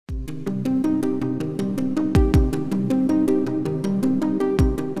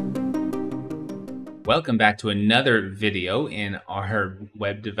Welcome back to another video in our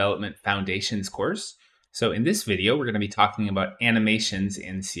Web Development Foundations course. So in this video, we're going to be talking about animations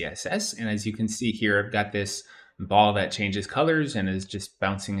in CSS. And as you can see here, I've got this ball that changes colors and is just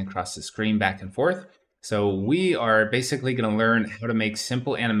bouncing across the screen back and forth. So we are basically going to learn how to make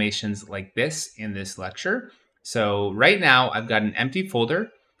simple animations like this in this lecture. So right now, I've got an empty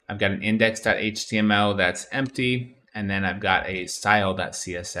folder. I've got an index.html that's empty. And then I've got a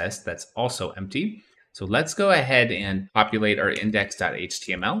style.css that's also empty. So let's go ahead and populate our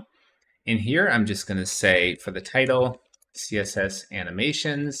index.html. In here, I'm just going to say for the title, CSS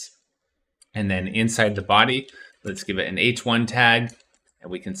Animations. And then inside the body, let's give it an h1 tag. And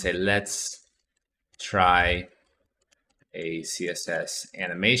we can say, let's try a CSS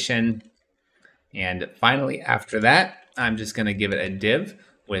animation. And finally, after that, I'm just going to give it a div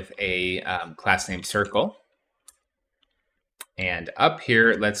with a class name circle. And up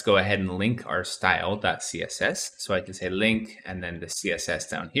here, let's go ahead and link our style.css. So I can say link and then the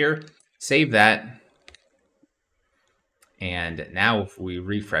CSS down here, save that. And now if we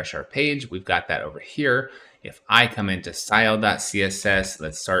refresh our page, we've got that over here. If I come into style.css,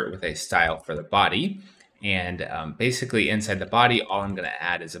 let's start with a style for the body. And basically inside the body, all I'm going to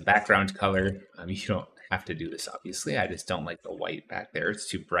add is a background color. You don't have to do this, obviously. I just don't like the white back there. It's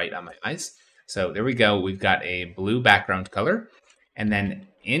too bright on my eyes. So there we go. We've got a blue background color. And then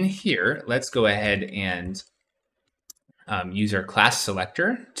in here, let's go ahead and use our class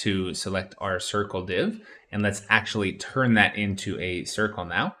selector to select our circle div. And let's actually turn that into a circle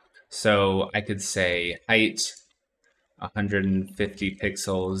now. So I could say height 150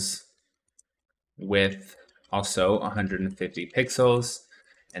 pixels, width also 150 pixels.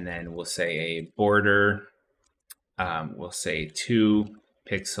 And then we'll say a border, we'll say 2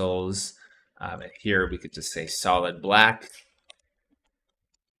 pixels. And here we could just say solid black.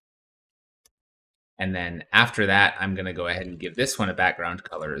 And then after that, I'm going to go ahead and give this one a background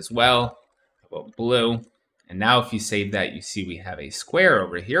color as well. How about blue? And now if you save that, you see we have a square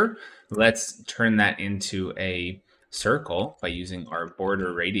over here. Let's turn that into a circle by using our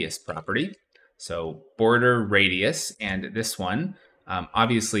border radius property. So border radius, and this one,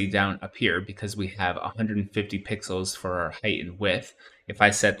 obviously down up here, because we have 150 pixels for our height and width. If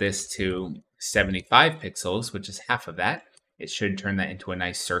I set this to 75 pixels, which is half of that, it should turn that into a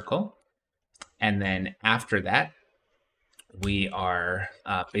nice circle. And then after that, we are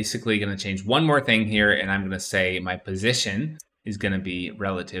basically going to change one more thing here, and I'm going to say my position is going to be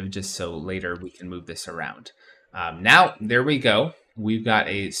relative, just so later we can move this around. Now, there we go. We've got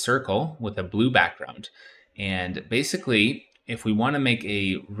a circle with a blue background. And basically, if we want to make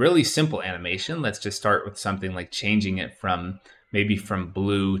a really simple animation, let's just start with something like changing it from maybe from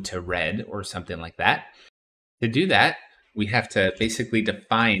blue to red or something like that. To do that, we have to basically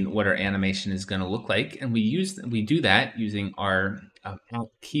define what our animation is going to look like. And we do that using our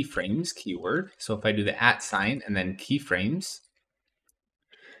keyframes keyword. So if I do the @ sign and then keyframes,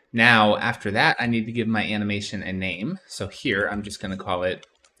 now after that, I need to give my animation a name. So here, I'm just going to call it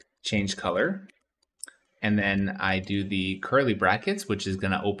change color. And then I do the curly brackets, which is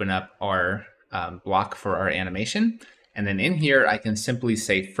going to open up our block for our animation. And then in here, I can simply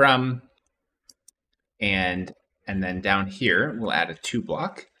say from, and then down here, we'll add a to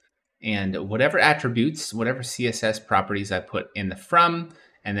block. And whatever attributes, whatever CSS properties I put in the from,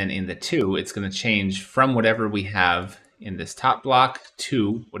 and then in the to, it's going to change from whatever we have in this top block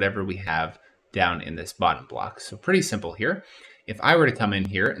to whatever we have down in this bottom block. So pretty simple here. If I were to come in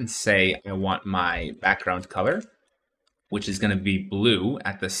here and say I want my background color, which is going to be blue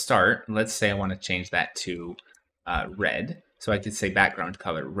at the start, let's say I want to change that to red. So I could say background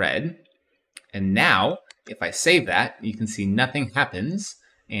color red. And now if I save that, you can see nothing happens.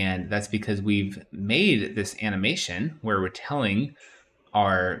 And that's because we've made this animation where we're telling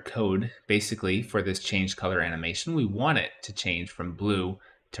our code basically for this change color animation, we want it to change from blue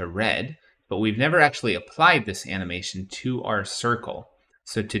to red, but we've never actually applied this animation to our circle.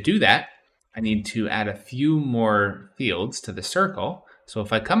 So to do that, I need to add a few more fields to the circle. So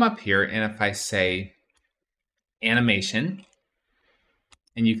if I come up here and if I say animation,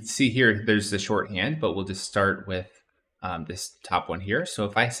 and you can see here, there's the shorthand, but we'll just start with this top one here. So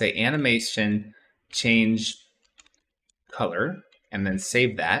if I say animation change color and then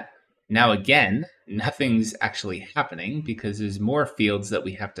save that, now again, nothing's actually happening because there's more fields that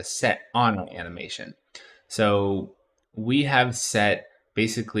we have to set on our animation. So we have set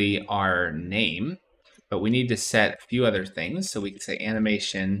basically our name, but we need to set a few other things. So we can say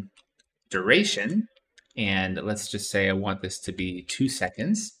animation duration. And let's just say I want this to be 2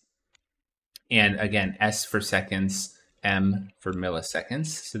 seconds. And again, S for seconds, M for milliseconds.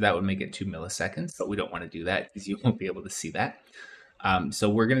 So that would make it 2 milliseconds, but we don't want to do that because you won't be able to see that. So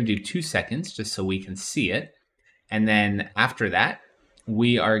we're going to do 2 seconds just so we can see it. And then after that,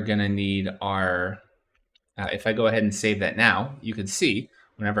 we are going to need our, if I go ahead and save that now, you can see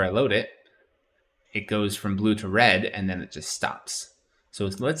whenever I load it, it goes from blue to red and then it just stops. So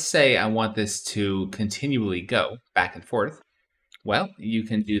let's say I want this to continually go back and forth. Well, you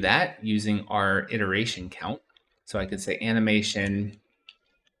can do that using our iteration count. So I could say animation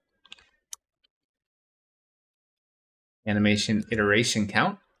iteration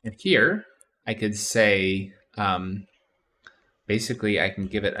count. And here I could say, basically I can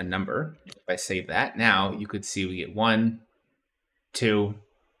give it a number. If I save that, now you could see we get 1, 2,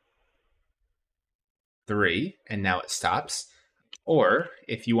 3, and now it stops. Or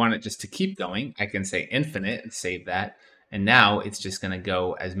if you want it just to keep going, I can say infinite and save that. And now it's just going to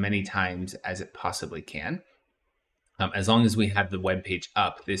go as many times as it possibly can. As long as we have the web page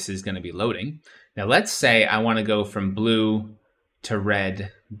up, this is going to be loading. Now let's say I want to go from blue to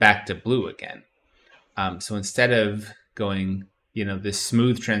red back to blue again. So instead of going, this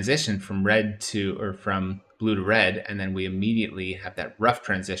smooth transition from from blue to red, and then we immediately have that rough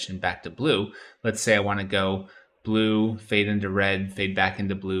transition back to blue. Let's say I want to go blue, fade into red, fade back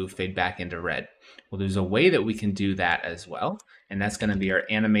into blue, fade back into red. Well, there's a way that we can do that as well, and that's going to be our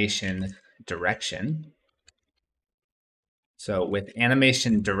animation direction. So with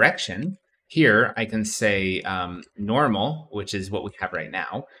animation direction, here I can say normal, which is what we have right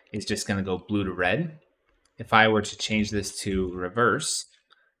now, is just going to go blue to red. If I were to change this to reverse,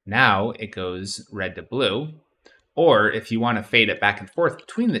 now it goes red to blue. Or if you want to fade it back and forth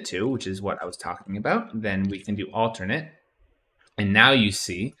between the two, which is what I was talking about, then we can do alternate. And now you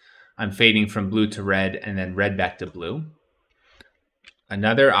see I'm fading from blue to red and then red back to blue.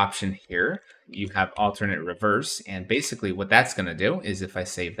 Another option here, you have alternate reverse. And basically what that's going to do is if I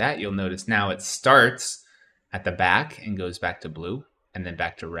save that, you'll notice now it starts at the back and goes back to blue and then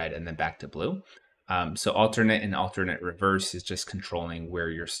back to red and then back to blue. So alternate and alternate reverse is just controlling where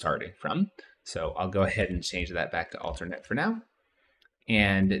you're starting from. So I'll go ahead and change that back to alternate for now.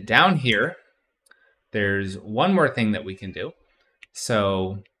 And down here, there's one more thing that we can do.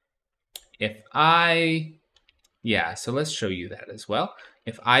 So if so let's show you that as well.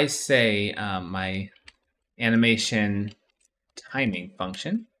 If I say my animation timing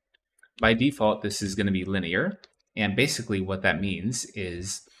function, by default, this is going to be linear. And basically what that means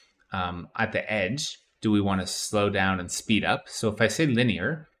is at the edge, do we want to slow down and speed up? So if I say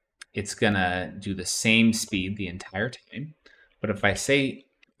linear, it's going to do the same speed the entire time. But if I say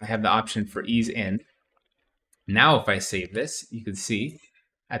I have the option for ease in, now if I save this, you can see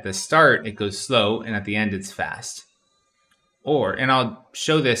at the start it goes slow and at the end it's fast. And I'll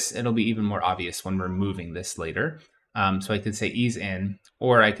show this, it'll be even more obvious when we're moving this later. So I could say ease in,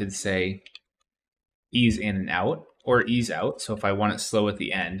 or I could say ease in and out, or ease out. So if I want it slow at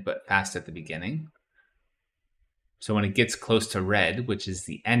the end, but fast at the beginning. So when it gets close to red, which is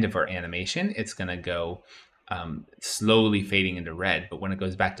the end of our animation, it's going to go slowly fading into red. But when it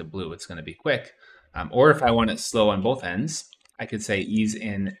goes back to blue, it's going to be quick. Or if I want it slow on both ends, I could say ease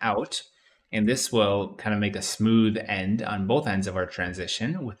in, out. And this will kind of make a smooth end on both ends of our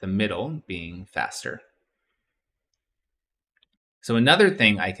transition, with the middle being faster. So another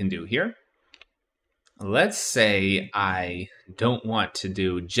thing I can do here, let's say I don't want to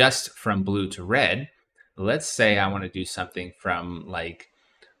do just from blue to red. Let's say I want to do something from like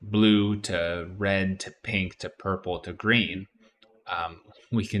blue to red to pink to purple to green.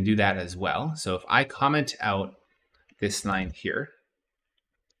 We can do that as well. So if I comment out this line here,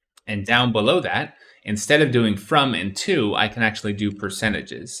 and down below that, instead of doing from and to, I can actually do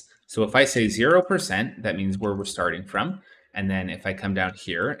percentages. So if I say 0%, that means where we're starting from. And then if I come down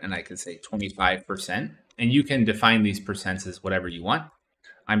here and I can say 25%, and you can define these percents as whatever you want.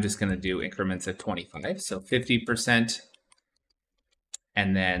 I'm just going to do increments of 25. So 50%,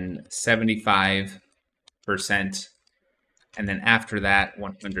 and then 75%, and then after that,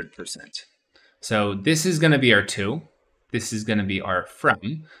 100%. So this is going to be our to. This is going to be our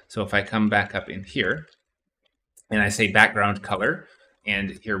from. So if I come back up in here and I say background color,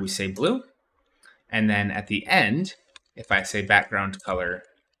 and here we say blue, and then at the end, if I say background color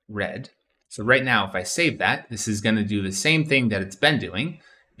red. So right now, if I save that, this is going to do the same thing that it's been doing,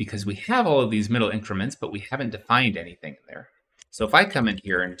 because we have all of these middle increments, but we haven't defined anything in there. So if I come in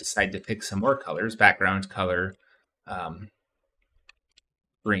here and decide to pick some more colors, background color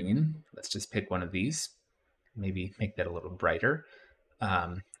green, let's just pick one of these. Maybe make that a little brighter.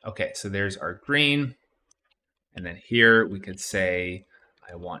 Okay, so there's our green. And then here we could say,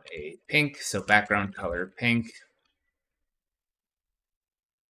 I want a pink, so background color pink.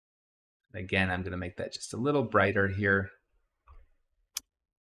 Again, I'm going to make that just a little brighter here.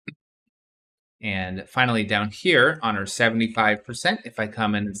 And finally down here on our 75%, if I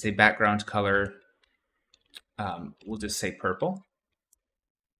come in and say background color, we'll just say purple.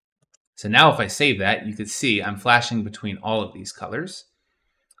 So now if I save that, you can see I'm flashing between all of these colors.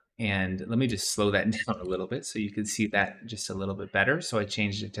 And let me just slow that down a little bit so you can see that just a little bit better. So I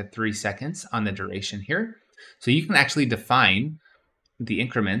changed it to 3 seconds on the duration here. So you can actually define the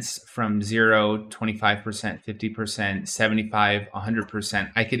increments from 0, 25%, 50%, 75,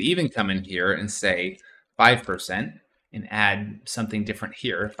 100%. I could even come in here and say 5% and add something different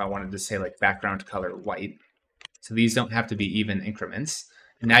here if I wanted to say like background color white. So these don't have to be even increments.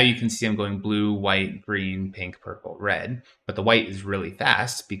 And now you can see I'm going blue, white, green, pink, purple, red. But the white is really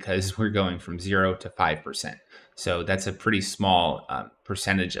fast because we're going from 0 to 5%. So that's a pretty small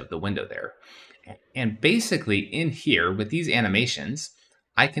percentage of the window there. And basically in here with these animations,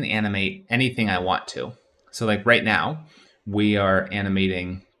 I can animate anything I want to. So like right now, we are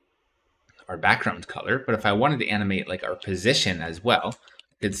animating our background color, but if I wanted to animate like our position as well,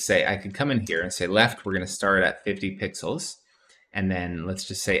 I could come in here and say left, we're going to start at 50 pixels. And then let's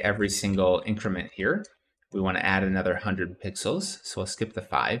just say every single increment here, we want to add another 100 pixels. So I'll skip the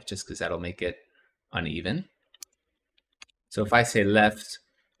 5 just because that'll make it uneven. So if I say left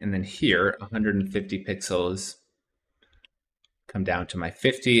and then here, 150 pixels, come down to my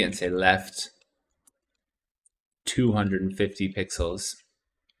 50 and say left, 250 pixels,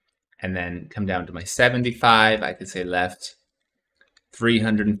 and then come down to my 75, I could say left,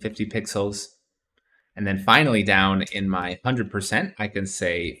 350 pixels. And then finally down in my 100%, I can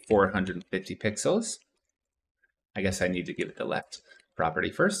say 450 pixels. I guess I need to give it the left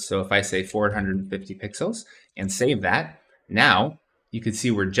property first. So if I say 450 pixels and save that, now you can see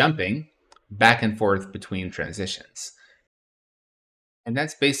we're jumping back and forth between transitions. And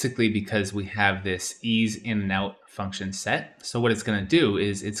that's basically because we have this ease in and out function set. So what it's going to do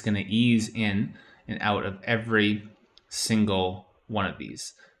is it's going to ease in and out of every single one of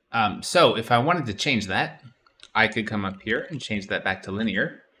these. So if I wanted to change that, I could come up here and change that back to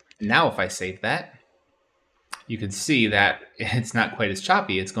linear. Now if I save that, you can see that it's not quite as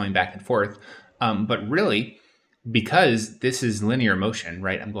choppy. It's going back and forth. But really, because this is linear motion,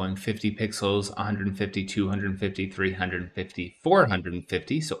 right? I'm going 50 pixels, 150, 250, 350,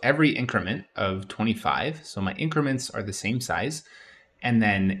 450. So every increment of 25. So my increments are the same size. And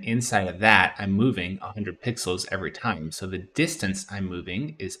then inside of that, I'm moving 100 pixels every time. So the distance I'm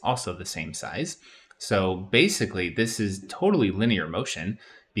moving is also the same size. So basically, this is totally linear motion.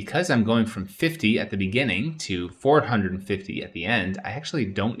 Because I'm going from 50 at the beginning to 450 at the end, I actually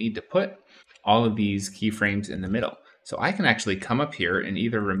don't need to put all of these keyframes in the middle. So I can actually come up here and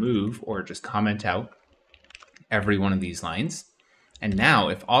either remove or just comment out every one of these lines. And now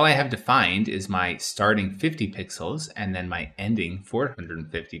if all I have defined is my starting 50 pixels and then my ending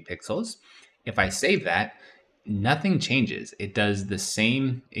 450 pixels, if I save that, nothing changes. It does the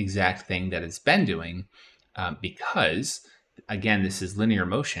same exact thing that it's been doing because again, this is linear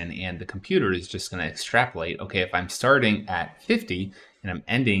motion and the computer is just going to extrapolate. Okay, if I'm starting at 50 and I'm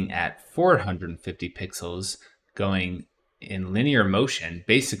ending at 450 pixels going in linear motion,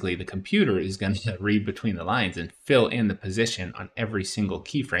 basically the computer is going to read between the lines and fill in the position on every single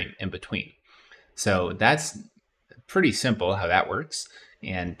keyframe in between. So that's pretty simple how that works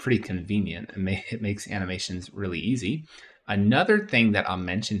and pretty convenient. It makes animations really easy. Another thing that I'll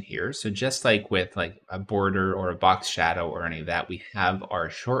mention here, so just like with like a border or a box shadow or any of that, we have our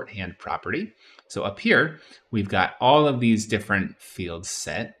shorthand property. So up here, we've got all of these different fields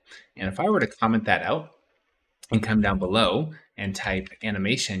set. And if I were to comment that out and come down below and type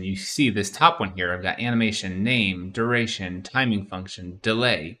animation, you see this top one here. I've got animation, name, duration, timing function,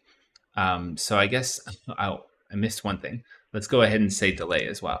 delay. So I guess I missed one thing. Let's go ahead and say delay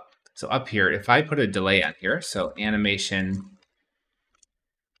as well. So up here, if I put a delay on here, so animation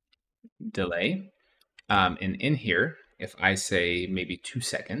delay, and in here, if I say maybe 2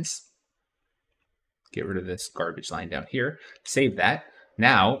 seconds, get rid of this garbage line down here, save that.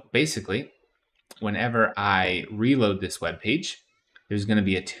 Now, basically, whenever I reload this web page, there's going to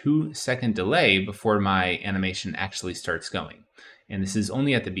be a 2-second delay before my animation actually starts going. And this is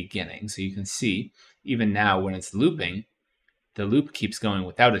only at the beginning. So you can see, even now when it's looping, the loop keeps going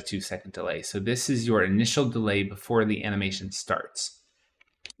without a 2-second delay. So this is your initial delay before the animation starts.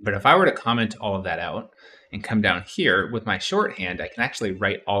 But if I were to comment all of that out and come down here with my shorthand, I can actually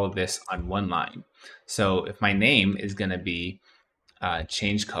write all of this on one line. So if my name is going to be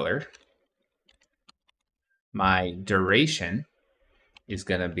change color, my duration is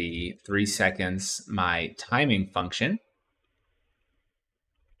going to be 3 seconds, my timing function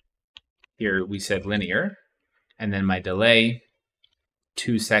here we said linear, and then my delay,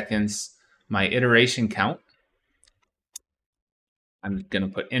 2 seconds. My iteration count, I'm going to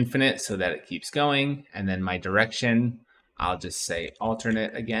put infinite so that it keeps going. And then my direction, I'll just say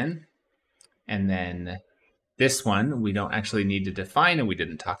alternate again. And then this one, we don't actually need to define, and we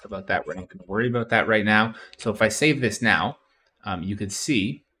didn't talk about that. We're not going to worry about that right now. So if I save this now, you could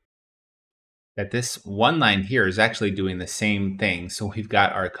see that this one line here is actually doing the same thing. So we've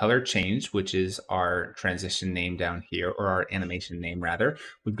got our color change, which is our transition name down here, or our animation name rather.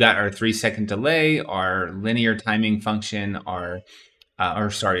 We've got our 3-second delay, our linear timing function, our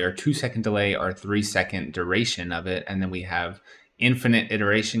 2-second delay, our 3-second duration of it, and then we have infinite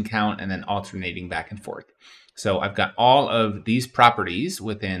iteration count and then alternating back and forth. So I've got all of these properties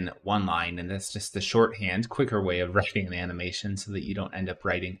within one line, and that's just the shorthand, quicker way of writing an animation so that you don't end up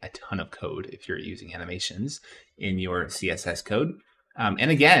writing a ton of code if you're using animations in your CSS code.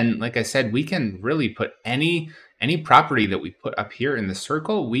 And again, like I said, we can really put any property that we put up here in the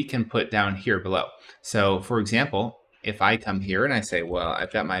circle, we can put down here below. So for example, if I come here and I say, well,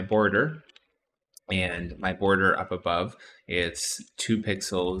 I've got my border, and my border up above, it's 2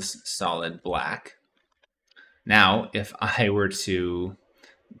 pixels solid black. Now, if I were to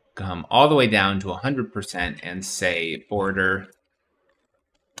come all the way down to 100% and say border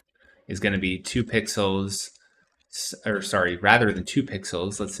is going to be 2 pixels, or sorry, rather than 2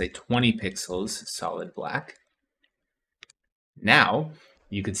 pixels, let's say 20 pixels solid black. Now,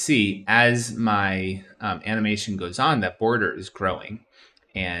 you can see as my animation goes on, that border is growing.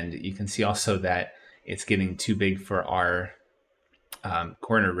 And you can see also that it's getting too big for our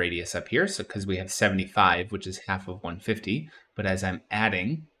corner radius up here. So because we have 75, which is half of 150, but as I'm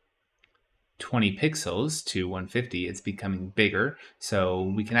adding 20 pixels to 150, it's becoming bigger. So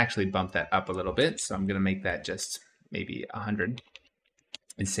we can actually bump that up a little bit. So I'm going to make that just maybe 100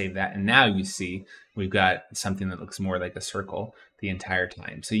 and save that. And now you see we've got something that looks more like a circle the entire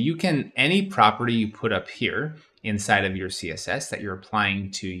time. So you can, any property you put up here inside of your CSS that you're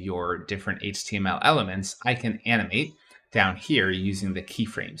applying to your different HTML elements, I can animate down here using the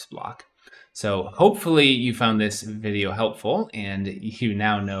keyframes block. So hopefully you found this video helpful and you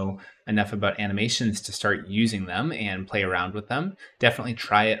now know enough about animations to start using them and play around with them. Definitely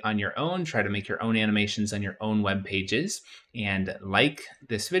try it on your own. Try to make your own animations on your own web pages. And like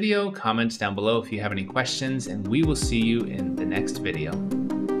this video, comment down below if you have any questions, and we will see you in the next video.